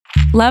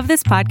Love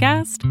this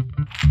podcast?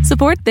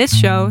 Support this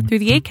show through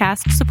the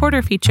Acast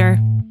supporter feature.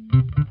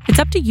 It's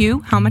up to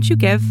you how much you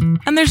give,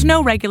 and there's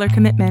no regular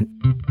commitment.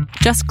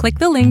 Just click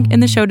the link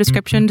in the show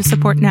description to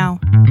support now.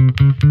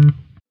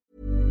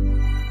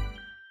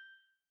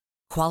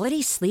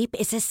 Quality sleep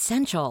is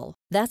essential.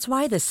 That's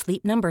why the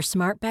Sleep Number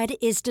Smart Bed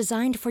is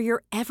designed for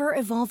your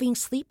ever-evolving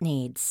sleep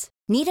needs.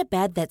 Need a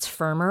bed that's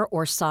firmer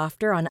or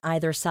softer on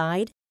either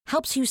side?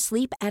 Helps you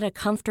sleep at a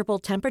comfortable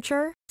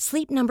temperature?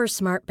 Sleep Number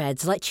Smart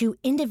Beds let you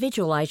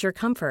individualize your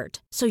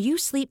comfort, so you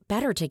sleep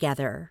better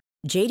together.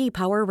 J.D.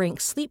 Power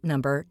ranks Sleep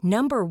Number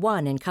number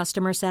 1 in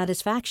customer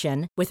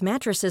satisfaction with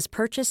mattresses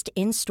purchased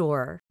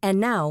in-store. And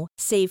now,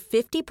 save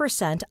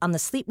 50% on the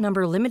Sleep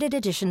Number Limited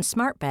Edition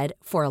Smart Bed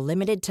for a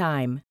limited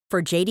time.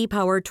 For J.D.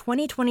 Power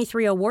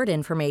 2023 award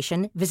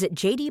information, visit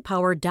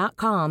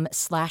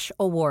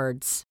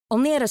jdpower.com/awards.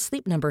 Only at a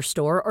Sleep Number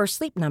store or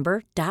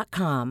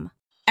sleepnumber.com.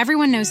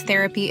 Everyone knows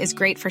therapy is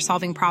great for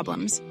solving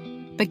problems,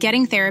 but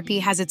getting therapy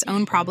has its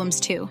own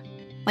problems too,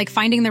 like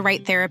finding the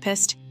right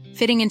therapist,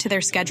 fitting into their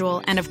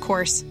schedule, and of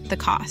course, the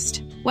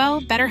cost. Well,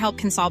 BetterHelp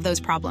can solve those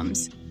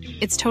problems.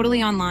 It's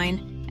totally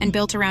online and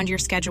built around your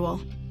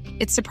schedule.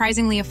 It's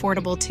surprisingly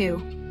affordable too.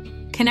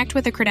 Connect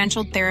with a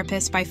credentialed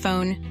therapist by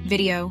phone,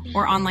 video,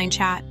 or online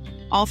chat,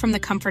 all from the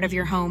comfort of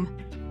your home.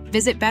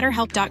 Visit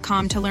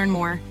BetterHelp.com to learn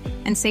more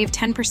and save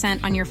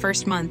 10% on your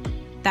first month.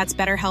 That's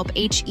BetterHelp,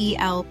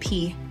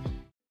 H-E-L-P.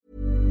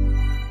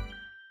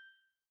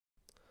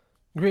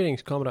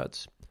 Greetings,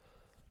 comrades.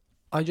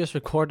 I just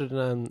recorded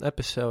an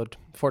episode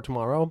for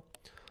tomorrow.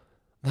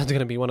 That's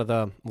going to be one of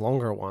the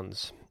longer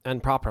ones,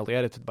 and properly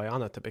edited by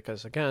Anata,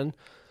 because again,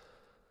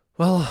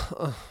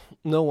 well,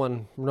 no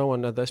one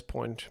at this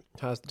point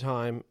has the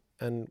time,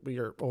 and we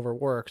are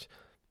overworked,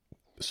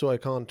 so I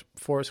can't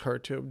force her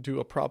to do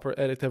a proper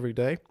edit every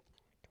day.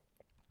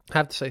 I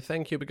have to say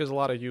thank you, because a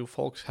lot of you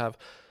folks have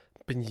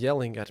been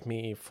yelling at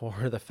me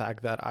for the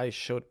fact that I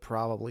should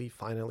probably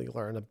finally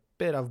learn a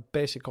bit of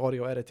basic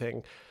audio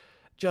editing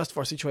just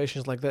for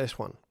situations like this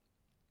one.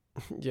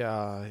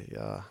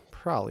 Yeah,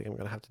 probably I'm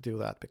going to have to do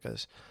that,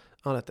 because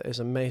Anata is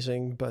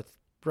amazing, but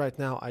right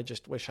now I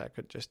just wish I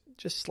could just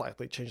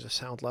slightly change the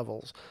sound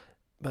levels,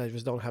 but I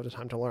just don't have the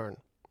time to learn.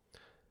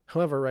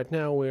 However, right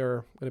now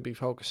we're going to be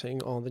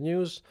focusing on the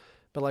news,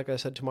 but like I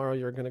said, tomorrow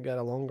you're going to get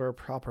a longer,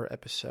 proper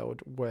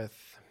episode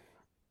with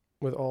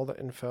all the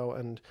info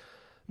and a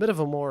bit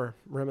of a more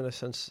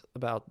reminiscence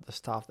about the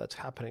stuff that's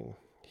happening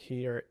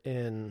here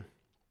in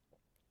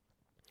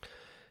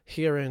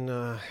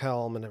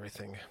Helm and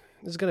everything.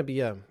 This is going to be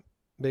a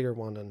bigger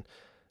one and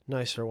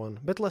nicer one.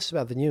 A bit less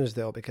about the news,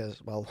 though,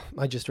 because, well,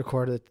 I just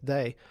recorded it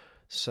today,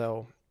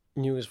 so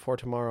news for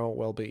tomorrow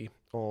will be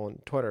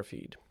on Twitter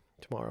feed.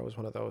 Tomorrow is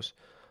one of those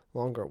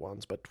longer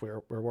ones, but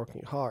we're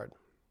working hard.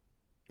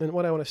 And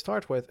what I want to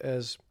start with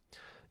is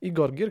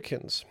Igor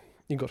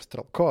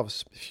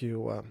Strelkov's, if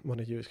you want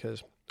to use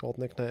his old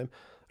nickname,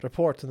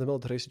 report on the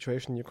military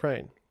situation in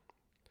Ukraine.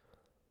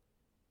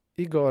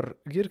 Igor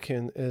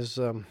Girkin is,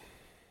 or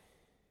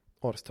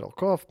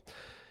Strelkov,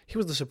 he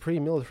was the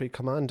supreme military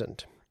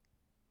commandant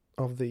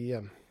of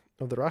the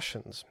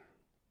Russians,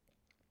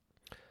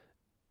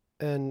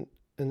 and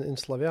in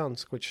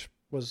Slavyansk, which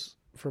was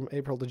from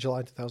April to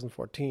July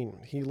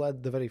 2014. He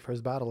led the very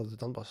first battle of the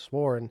Donbass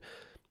War, and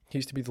he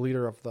used to be the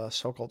leader of the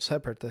so-called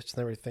separatists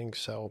and everything,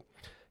 so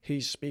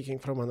he's speaking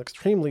from an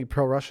extremely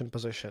pro-Russian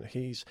position.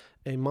 He's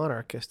a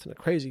monarchist and a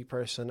crazy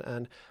person,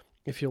 and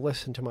if you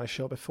listened to my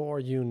show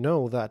before, you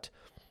know that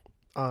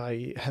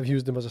I have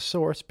used him as a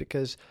source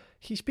because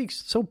he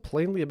speaks so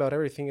plainly about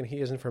everything, and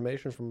he has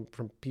information from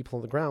people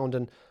on the ground,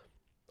 and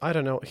I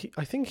don't know,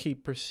 I think he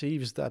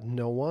perceives that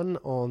no one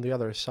on the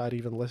other side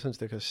even listens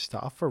to his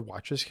stuff or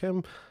watches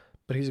him,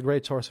 but he's a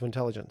great source of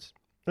intelligence.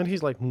 And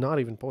he's like not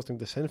even posting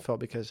this info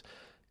because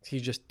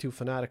he's just too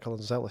fanatical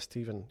and zealous to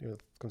even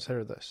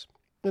consider this.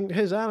 And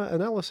his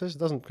analysis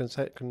doesn't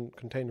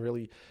contain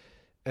really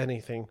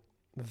anything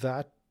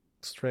that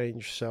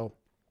strange, so,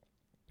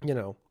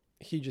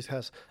 he just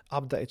has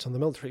updates on the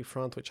military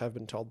front, which I've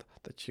been told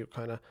that you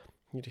kind of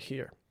need to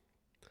hear.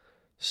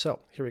 So,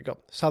 here we go.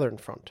 Southern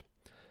Front.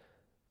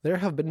 There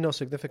have been no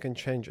significant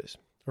changes.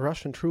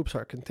 Russian troops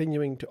are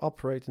continuing to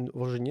operate in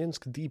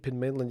Vozhnensk deep in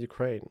mainland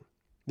Ukraine.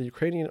 The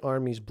Ukrainian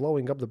army is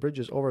blowing up the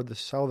bridges over the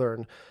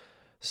southern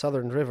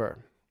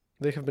river.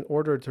 They have been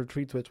ordered to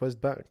retreat to its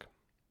west bank.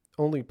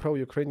 Only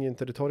pro-Ukrainian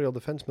territorial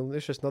defense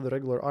militias, not the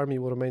regular army,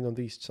 will remain on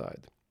the east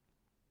side.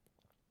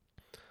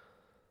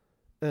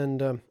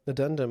 And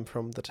addendum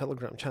from the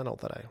Telegram channel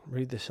that I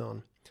read this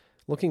on.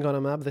 Looking on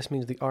a map, this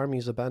means the army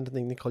is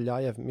abandoning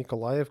Mykolaiv,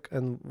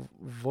 and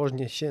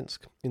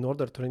Vozhnensk in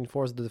order to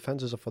reinforce the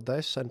defenses of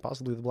Odessa and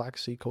possibly the Black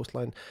Sea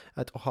coastline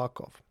at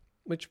Okhakov,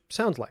 which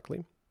sounds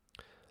likely.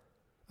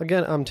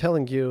 Again, I'm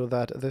telling you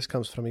that this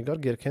comes from Igor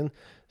Girkin,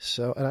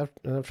 and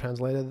I've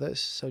translated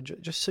this, so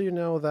just so you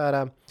know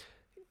that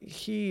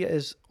he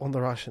is on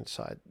the Russian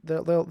side.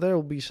 There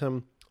will be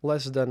some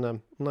less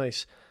than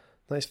nice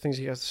things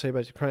he has to say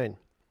about Ukraine.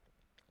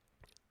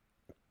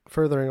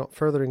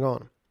 Furthering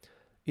on.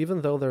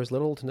 Even though there is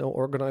little to no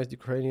organized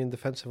Ukrainian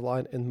defensive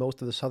line in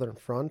most of the southern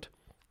front,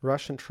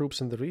 Russian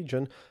troops in the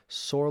region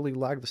sorely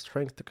lack the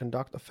strength to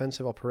conduct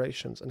offensive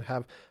operations and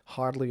have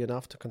hardly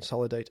enough to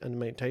consolidate and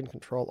maintain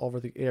control over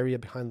the area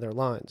behind their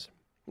lines,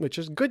 which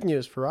is good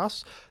news for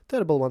us,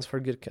 terrible ones for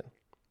Girkin.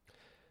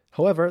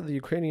 However, the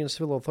Ukrainian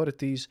civil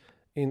authorities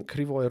in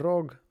Kryvyi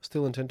Rog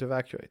still intend to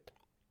evacuate.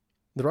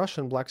 The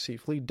Russian Black Sea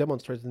Fleet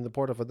demonstrated in the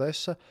port of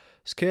Odessa,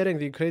 scaring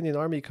the Ukrainian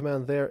army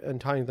command there and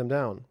tying them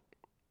down.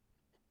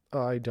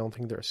 I don't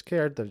think they're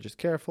scared, they're just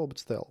careful, but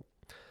still.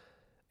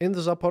 In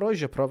the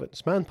Zaporozhye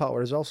province,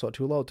 manpower is also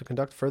too low to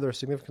conduct further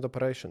significant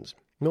operations.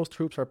 Most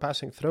troops are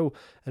passing through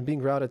and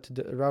being routed to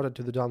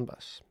the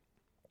Donbas.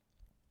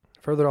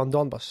 Further on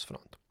Donbas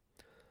front.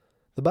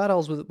 The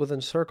battles with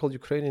encircled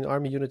Ukrainian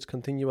army units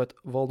continue at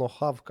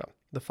Volnovakha.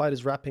 The fight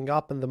is wrapping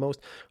up and the most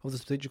of the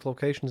strategic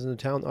locations in the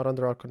town are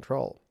under our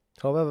control.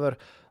 However,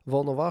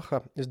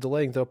 Volnovakha is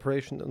delaying the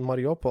operation in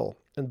Mariupol,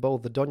 and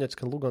both the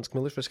Donetsk and Lugansk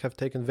militias have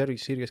taken very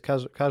serious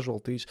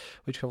casualties,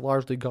 which have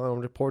largely gone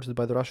unreported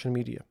by the Russian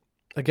media.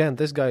 Again,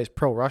 this guy is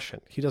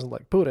pro-Russian. He doesn't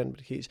like Putin, but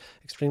he's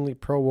extremely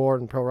pro-war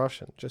and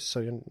pro-Russian, just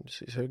so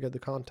you get the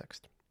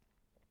context.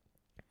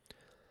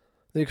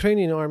 The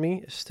Ukrainian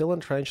army is still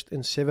entrenched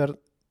in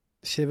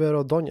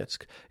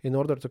Severodonetsk in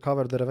order to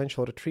cover their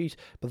eventual retreat,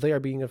 but they are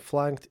being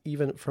flanked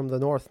even from the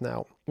north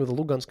now, with the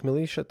Lugansk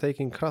militia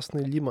taking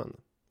Krasny Liman.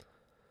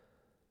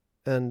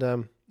 And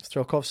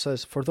Strelkov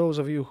says, for those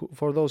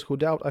who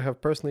doubt, I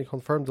have personally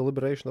confirmed the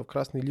liberation of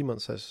Krasny Liman,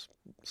 says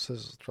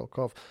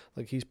Strelkov,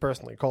 like he's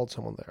personally called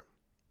someone there.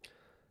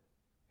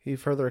 He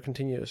further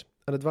continues,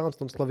 an advance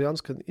on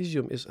Slavyansk and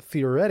Izium is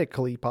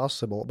theoretically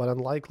possible, but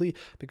unlikely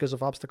because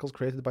of obstacles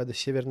created by the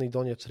Severny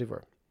Donets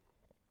River.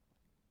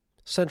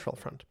 Central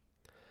Front.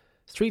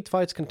 Street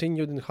fights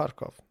continued in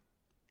Kharkov.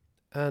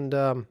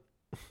 And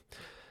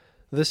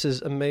this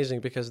is amazing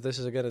because this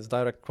is, again, it's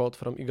direct quote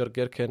from Igor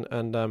Girkin,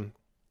 and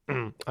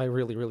I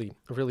really, really,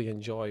 really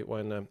enjoy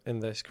when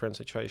in this current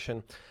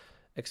situation,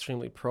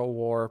 extremely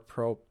pro-war,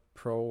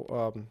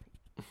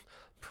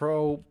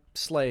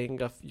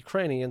 pro-slaying of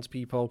Ukrainians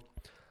people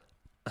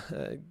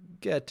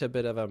get a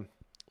bit of a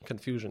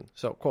confusion.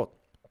 So, quote,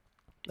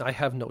 I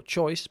have no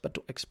choice but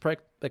to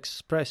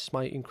express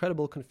my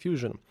incredible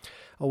confusion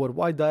over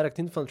why direct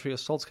infantry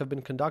assaults have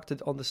been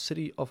conducted on the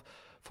city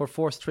for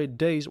 4 straight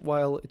days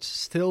while it's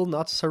still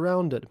not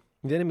surrounded.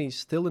 The enemy is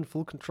still in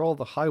full control of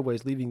the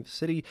highways leaving the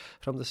city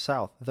from the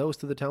south, those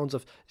to the towns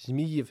of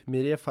Zmiev,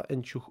 Mirefa,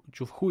 and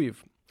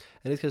Chuvhuiv,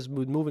 and it has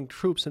been moving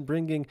troops and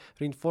bringing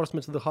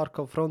reinforcements to the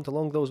Kharkov front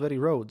along those very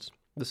roads.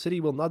 The city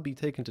will not be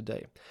taken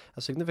today.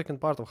 A significant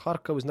part of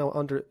Kharkov is now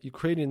under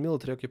Ukrainian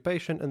military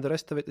occupation, and the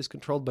rest of it is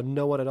controlled by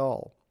no one at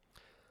all.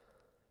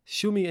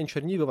 Sumy and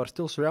Chernigov are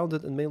still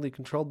surrounded and mainly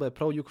controlled by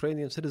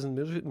pro-Ukrainian citizen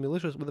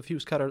militias with a few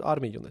scattered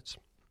army units.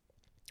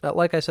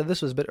 Like I said,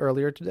 this was a bit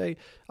earlier today.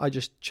 I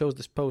just chose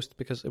this post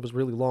because it was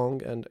really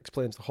long and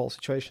explains the whole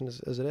situation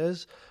as it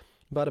is.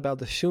 But about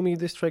the Sumy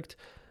district,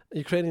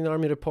 Ukrainian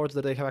army reports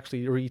that they have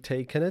actually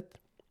retaken it.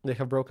 They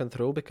have broken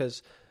through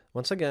because,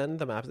 once again,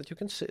 the map that you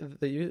can see,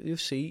 that you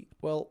see,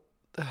 well,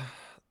 the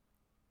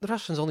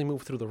Russians only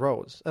move through the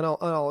roads, and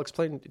I'll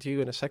explain to you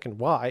in a second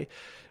why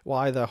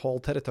the whole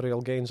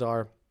territorial gains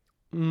are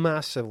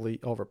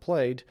massively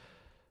overplayed.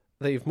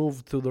 They've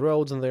moved through the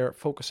roads and they're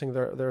focusing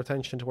their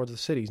attention towards the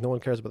cities. No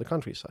one cares about the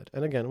countryside.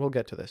 And again, we'll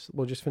get to this.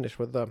 We'll just finish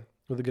with the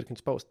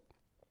Girkin's post.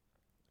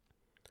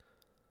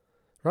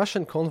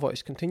 Russian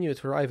convoys continue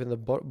to arrive in the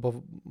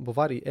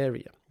Bovary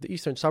area, the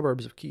eastern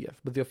suburbs of Kiev,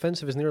 but the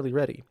offensive is nearly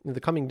ready. In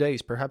the coming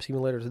days, perhaps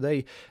even later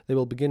today, they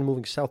will begin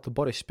moving south to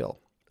Boryspil,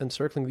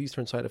 encircling the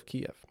eastern side of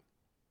Kiev.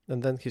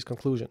 And then his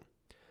conclusion.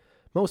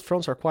 Most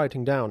fronts are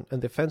quieting down,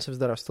 and the offensives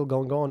that are still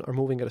going on are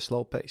moving at a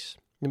slow pace.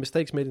 The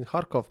mistakes made in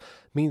Kharkov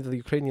mean that the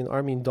Ukrainian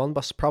army in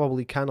Donbas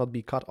probably cannot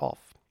be cut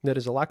off. There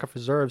is a lack of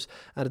reserves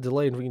and a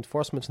delay in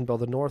reinforcements in both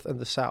the north and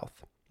the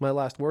south. My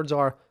last words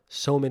are,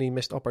 so many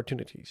missed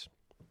opportunities.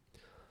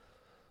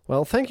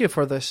 Well, thank you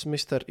for this,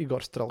 Mr. Igor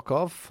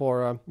Strelkov,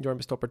 for your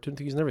missed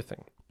opportunities and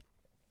everything.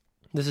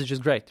 This is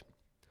just great.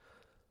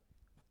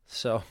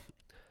 So,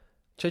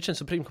 Chechen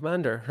Supreme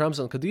Commander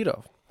Ramzan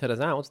Kadyrov had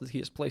announced that he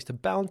has placed a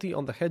bounty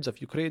on the heads of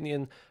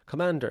Ukrainian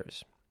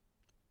commanders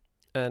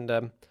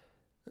and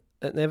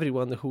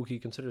everyone who he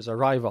considers a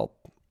rival,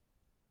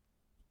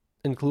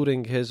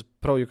 including his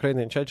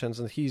pro-Ukrainian Chechens,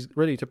 and he's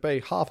ready to pay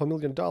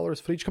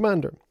 $500,000 for each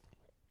commander.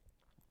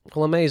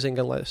 Well, amazing,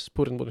 unless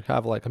Putin would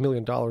have like $1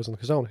 million in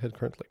his own head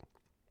currently.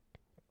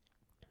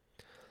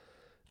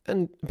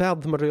 And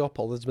about the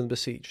Mariupol that's been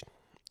besieged.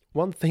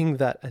 One thing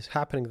that is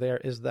happening there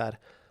is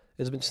that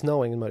it's been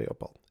snowing in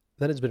Mariupol.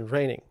 Then it's been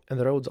raining, and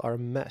the roads are a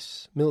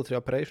mess. Military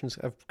operations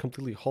have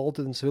completely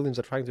halted, and civilians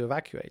are trying to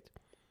evacuate.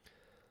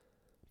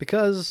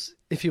 Because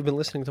if you've been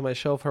listening to my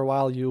show for a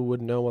while, you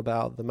would know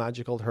about the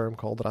magical term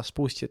called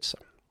Raspustitsa,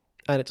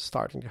 and it's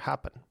starting to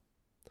happen.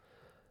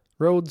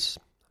 Roads,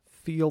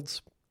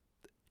 fields,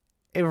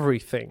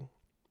 everything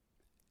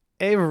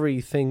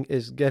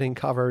is getting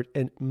covered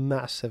in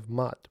massive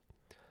mud.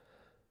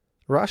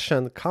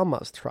 Russian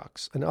KAMAZ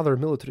trucks and other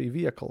military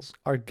vehicles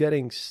are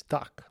getting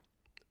stuck.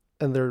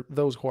 And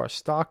those who are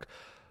stuck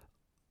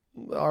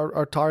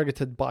are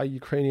targeted by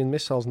Ukrainian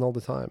missiles all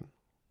the time.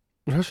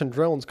 Russian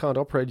drones can't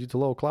operate due to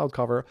low cloud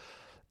cover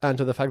and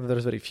to the fact that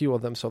there's very few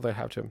of them, so they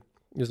have to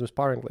use them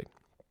sparingly.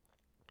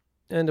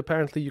 And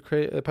apparently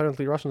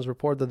Russians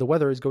report that the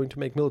weather is going to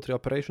make military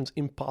operations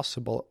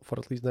impossible for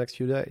at least the next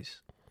few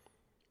days.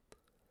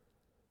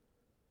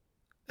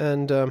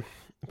 And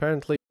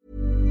apparently...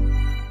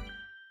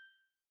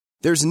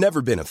 There's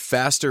never been a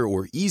faster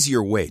or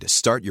easier way to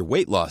start your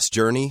weight loss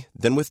journey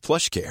than with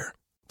PlushCare.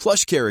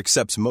 PlushCare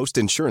accepts most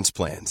insurance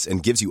plans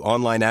and gives you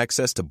online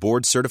access to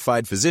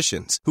board-certified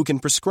physicians who can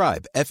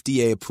prescribe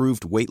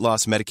FDA-approved weight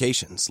loss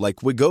medications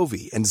like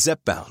Wegovy and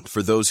Zepbound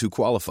for those who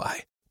qualify.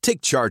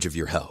 Take charge of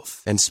your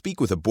health and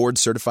speak with a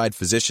board-certified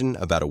physician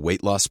about a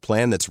weight loss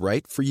plan that's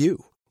right for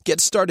you.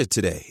 Get started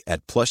today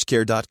at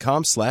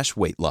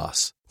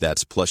plushcare.com/weight-loss.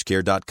 That's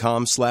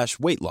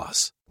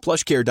plushcare.com/weight-loss.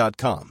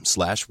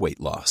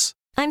 plushcare.com/weight-loss.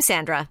 I'm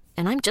Sandra,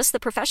 and I'm just the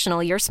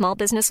professional your small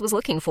business was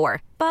looking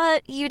for.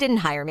 But you didn't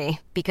hire me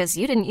because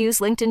you didn't use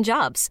LinkedIn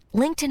Jobs.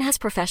 LinkedIn has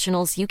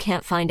professionals you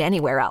can't find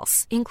anywhere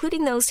else,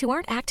 including those who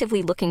aren't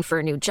actively looking for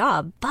a new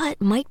job,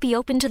 but might be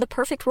open to the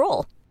perfect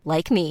role,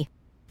 like me.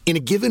 In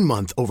a given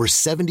month, over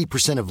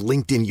 70% of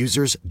LinkedIn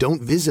users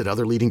don't visit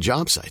other leading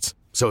job sites.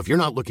 So if you're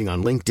not looking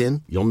on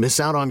LinkedIn, you'll miss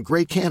out on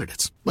great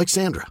candidates like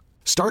Sandra.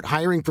 Start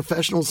hiring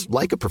professionals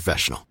like a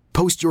professional.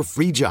 Post your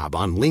free job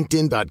on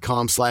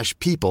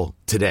linkedin.com/people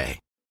today.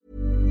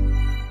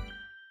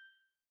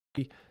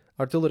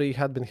 Artillery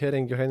had been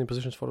hitting Ukrainian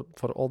positions for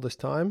all this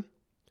time.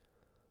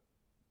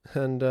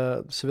 And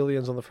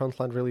civilians on the front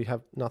line really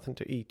have nothing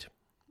to eat,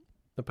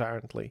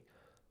 apparently.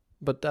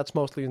 But that's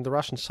mostly in the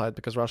Russian side,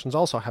 because Russians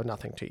also have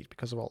nothing to eat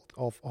because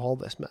of all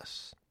this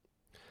mess.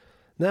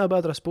 Now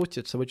about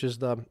Rasputitsa, which is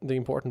the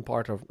important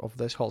part of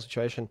this whole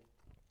situation.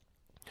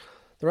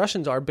 The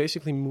Russians are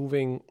basically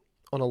moving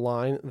on a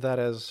line that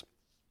is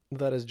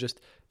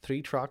just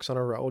 3 trucks on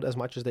a road as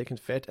much as they can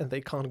fit, and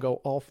they can't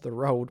go off the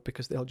road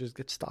because they'll just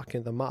get stuck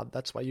in the mud.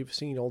 That's why you've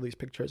seen all these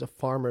pictures of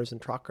farmers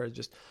and truckers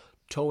just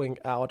towing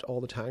out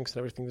all the tanks and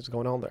everything that's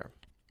going on there,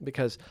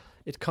 because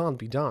it can't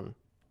be done.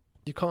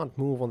 You can't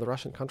move on the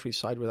Russian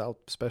countryside without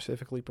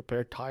specifically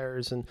prepared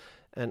tires and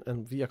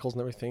vehicles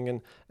and everything,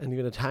 and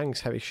even the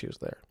tanks have issues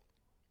there.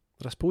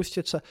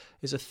 Rasputitsa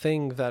is a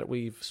thing that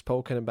we've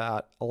spoken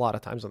about a lot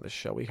of times on this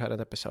show. We had an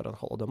episode on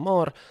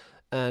Holodomor,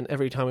 and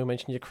every time we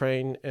mention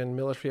Ukraine and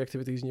military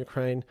activities in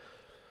Ukraine,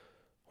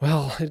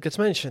 well, it gets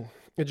mentioned.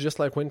 It's just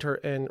like winter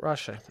in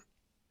Russia.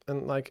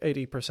 And like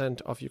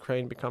 80% of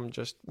Ukraine become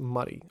just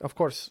muddy. Of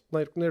course,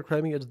 like near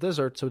Crimea, it's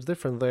desert, so it's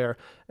different there,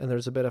 and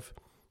there's a bit of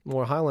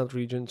more highland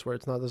regions where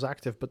it's not as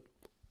active, but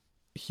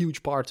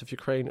huge parts of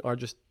Ukraine are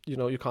just,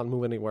 you can't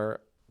move anywhere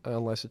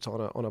unless it's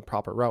on a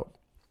proper road.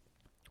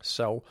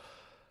 So,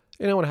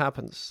 what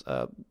happens?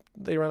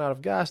 They run out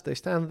of gas, they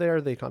stand there,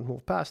 they can't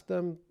move past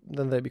them,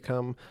 then they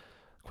become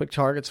quick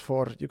targets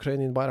for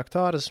Ukrainian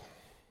Bayraktars.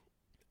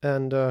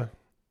 And,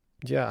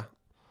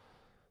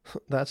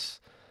 that's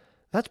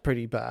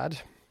pretty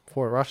bad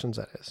for Russians,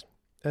 that is.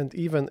 And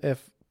even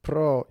if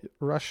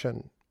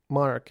pro-Russian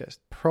monarchist,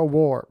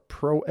 pro-war,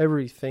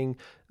 pro-everything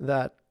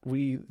that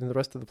we and the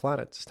rest of the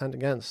planet stand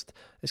against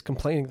is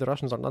complaining the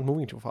Russians are not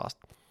moving too fast.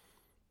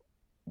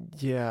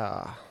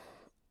 Yeah,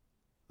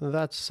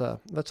 that's a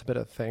bit of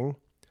a thing.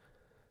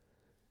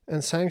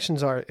 And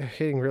sanctions are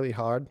hitting really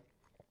hard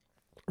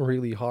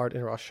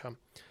in Russia.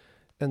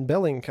 And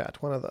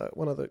Bellingcat,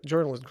 one of the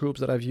journalist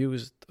groups that I've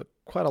used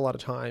quite a lot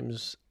of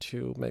times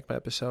to make my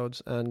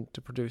episodes and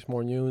to produce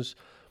more news,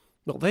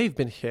 well, they've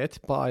been hit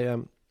by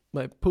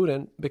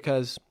Putin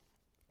because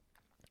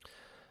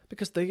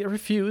they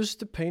refuse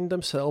to paint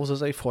themselves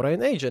as a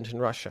foreign agent in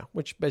Russia,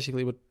 which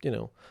basically would,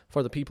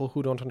 for the people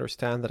who don't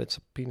understand that it's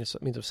a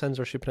means of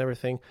censorship and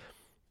everything,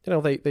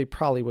 they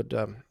probably would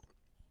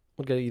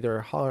get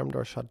either harmed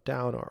or shut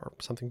down, or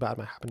something bad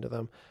might happen to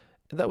them.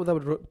 That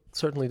would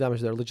certainly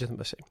damage their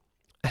legitimacy.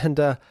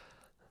 And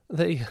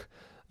they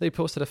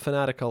posted a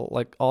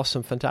fanatical,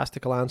 awesome,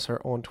 fantastical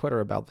answer on Twitter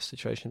about the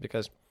situation,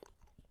 because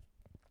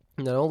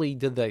not only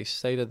did they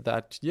stated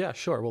that, yeah,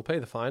 sure, we'll pay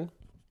the fine,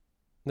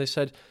 they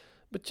said,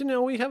 but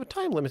we have a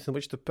time limit in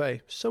which to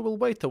pay, so we'll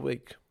wait a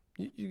week.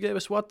 You gave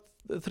us,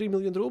 3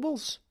 million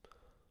rubles?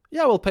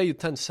 Yeah, we'll pay you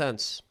 10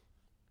 cents.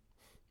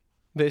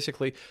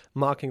 Basically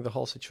mocking the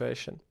whole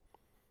situation.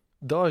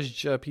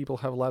 Those people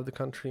have left the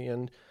country,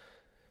 and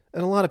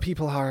a lot of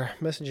people are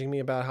messaging me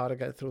about how to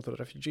get through to the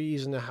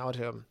refugees and how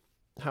to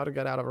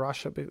get out of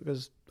Russia,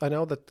 because I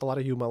know that a lot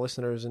of you, my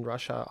listeners in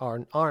Russia,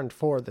 aren't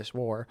for this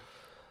war.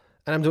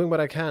 And I'm doing what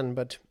I can,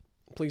 but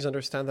please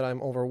understand that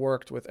I'm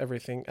overworked with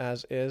everything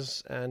as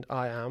is, and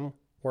I am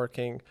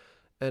working.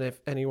 And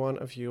if any one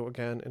of you,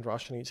 again, in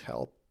Russia needs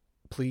help,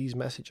 please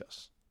message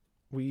us.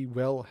 We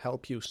will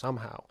help you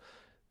somehow.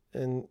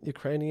 And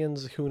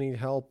Ukrainians who need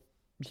help,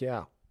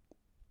 yeah,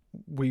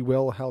 we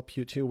will help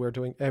you too. We're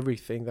doing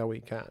everything that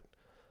we can.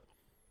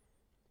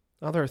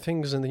 Other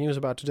things in the news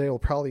about today will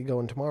probably go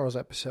in tomorrow's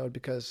episode,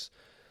 because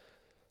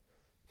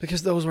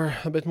because those were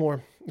a bit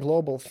more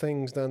global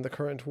things than the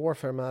current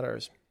warfare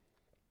matters.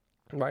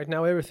 Right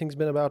now, everything's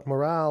been about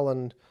morale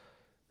and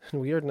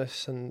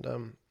weirdness and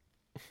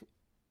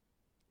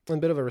a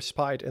bit of a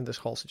respite in this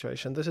whole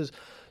situation. This is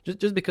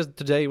just because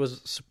today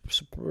was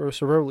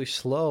superbly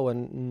slow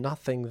and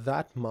nothing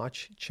that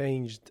much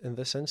changed in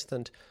this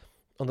instant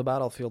on the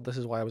battlefield. This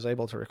is why I was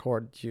able to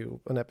record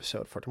you an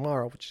episode for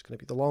tomorrow, which is going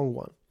to be the long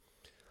one.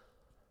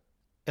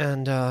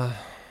 And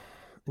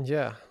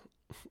yeah,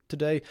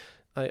 today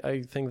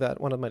I think that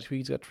one of my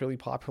tweets got really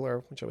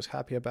popular, which I was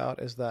happy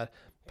about, is that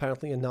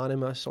apparently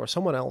Anonymous or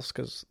someone else,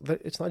 because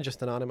it's not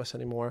just Anonymous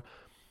anymore,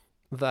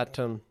 that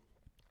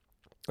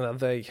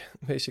they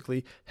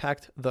basically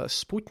hacked the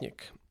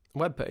Sputnik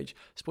webpage.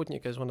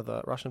 Sputnik is one of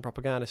the Russian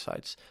propaganda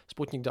sites.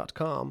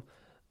 Sputnik.com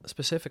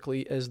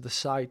specifically is the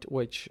site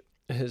which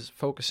is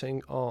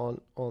focusing on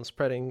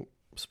spreading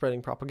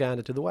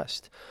propaganda to the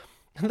West.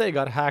 And they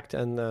got hacked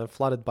and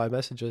flooded by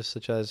messages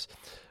such as,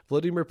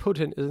 Vladimir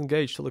Putin is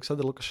engaged to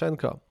Alexander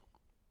Lukashenko.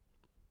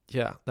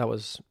 Yeah, that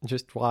was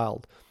just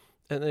wild.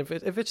 And if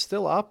it's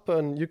still up,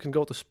 and you can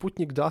go to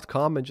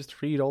Sputnik.com and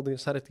just read all the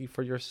insanity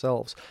for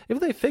yourselves.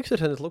 If they fix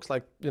it and it looks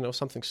like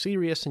something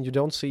serious and you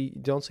don't see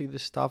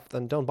this stuff,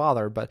 then don't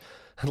bother. But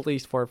at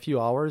least for a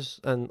few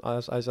hours, and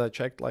as I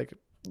checked, like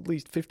at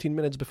least 15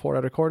 minutes before I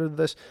recorded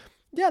this,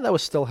 yeah, that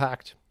was still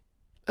hacked,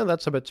 and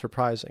that's a bit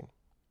surprising.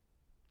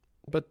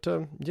 But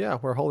yeah,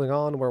 we're holding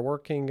on, we're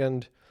working,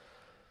 and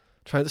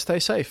trying to stay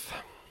safe.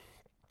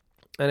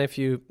 And if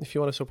you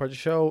want to support the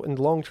show in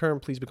the long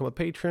term, please become a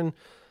patron.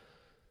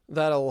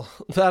 That'll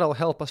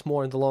help us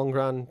more in the long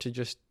run to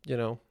just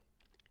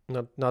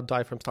not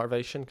die from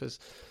starvation, because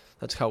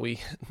that's how we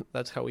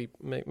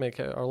make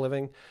our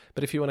living.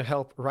 But if you want to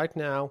help right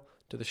now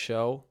to the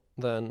show,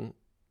 then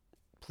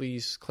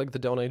please click the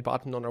donate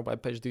button on our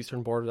webpage,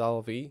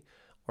 theeasternborder.lv,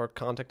 or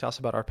contact us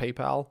about our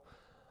PayPal.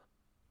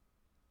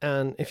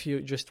 And if you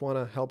just want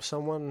to help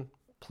someone,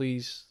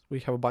 please, we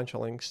have a bunch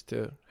of links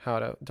to how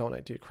to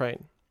donate to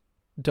Ukraine.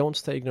 Don't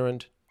stay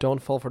ignorant.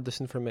 Don't fall for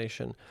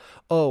disinformation.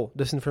 Oh,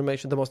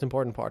 disinformation, the most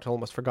important part, I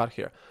almost forgot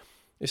here.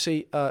 You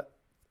see,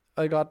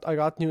 I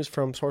got news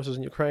from sources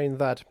in Ukraine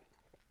that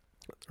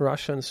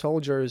Russian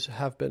soldiers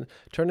have been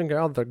turning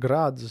out their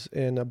grads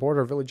in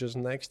border villages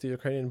next to the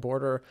Ukrainian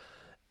border,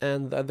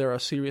 and that there are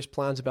serious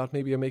plans about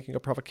maybe making a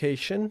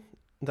provocation,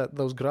 that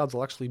those grads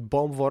will actually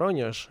bomb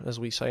Voronezh, as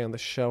we say on the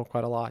show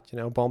quite a lot,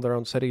 bomb their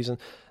own cities and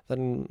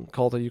then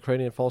call the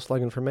Ukrainian false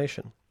flag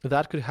information.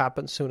 That could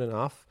happen soon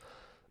enough.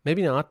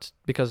 Maybe not,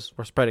 because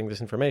we're spreading this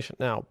information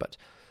now, but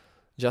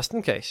just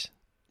in case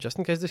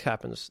this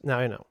happens, now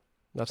you know.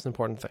 That's an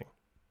important thing.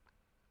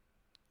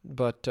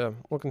 But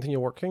we'll continue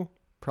working,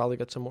 probably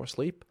get some more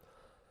sleep.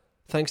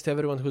 Thanks to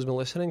everyone who's been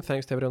listening.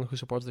 Thanks to everyone who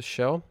supports the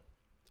show.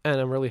 And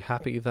I'm really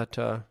happy that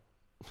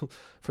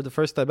for the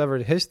first time ever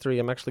in history,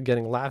 I'm actually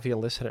getting Latvian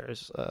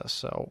listeners.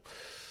 So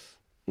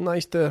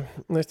nice to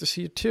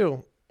see you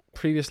too.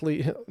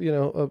 Previously,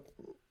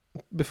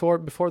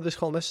 before this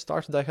whole mess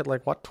started, I had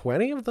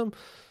 20 of them.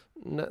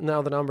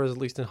 Now the number is at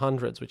least in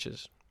hundreds, which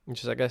is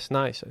I guess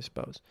nice, I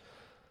suppose.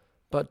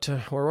 But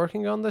we're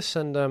working on this,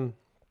 and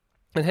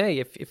hey,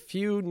 if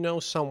you know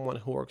someone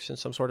who works in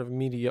some sort of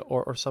media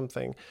or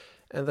something,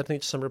 and that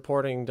needs some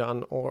reporting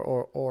done,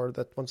 or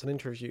that wants an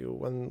interview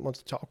and wants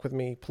to talk with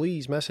me,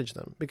 please message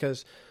them,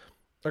 because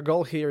our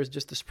goal here is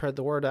just to spread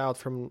the word out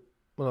from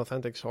an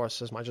authentic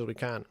source as much as we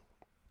can,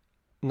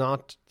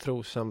 not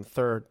through some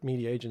third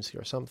media agency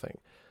or something.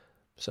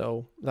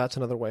 So that's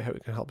another way how we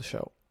can help the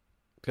show,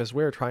 because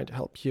we're trying to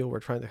help you. We're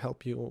trying to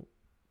help you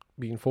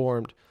be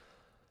informed,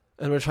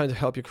 and we're trying to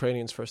help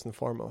Ukrainians first and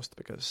foremost,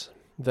 because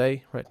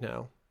they, right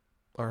now,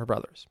 are our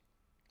brothers.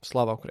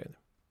 Slava Ukraini.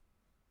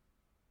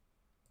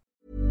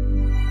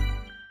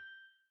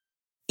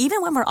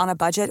 Even when we're on a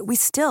budget, we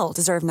still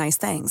deserve nice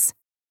things.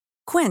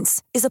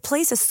 Quince is a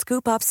place to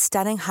scoop up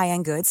stunning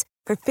high-end goods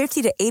for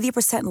 50 to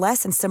 80%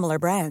 less than similar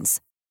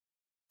brands.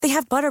 They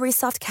have buttery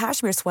soft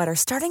cashmere sweaters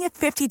starting at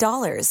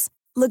 $50,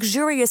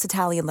 luxurious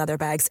Italian leather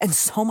bags, and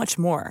so much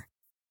more.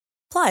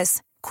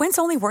 Plus, Quince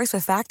only works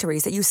with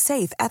factories that use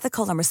safe,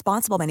 ethical, and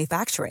responsible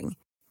manufacturing.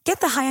 Get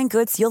the high-end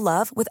goods you'll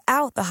love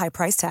without the high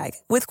price tag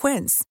with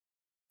Quince.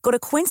 Go to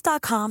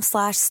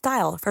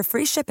quince.com/style for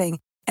free shipping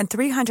and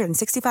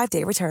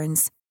 365-day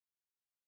returns.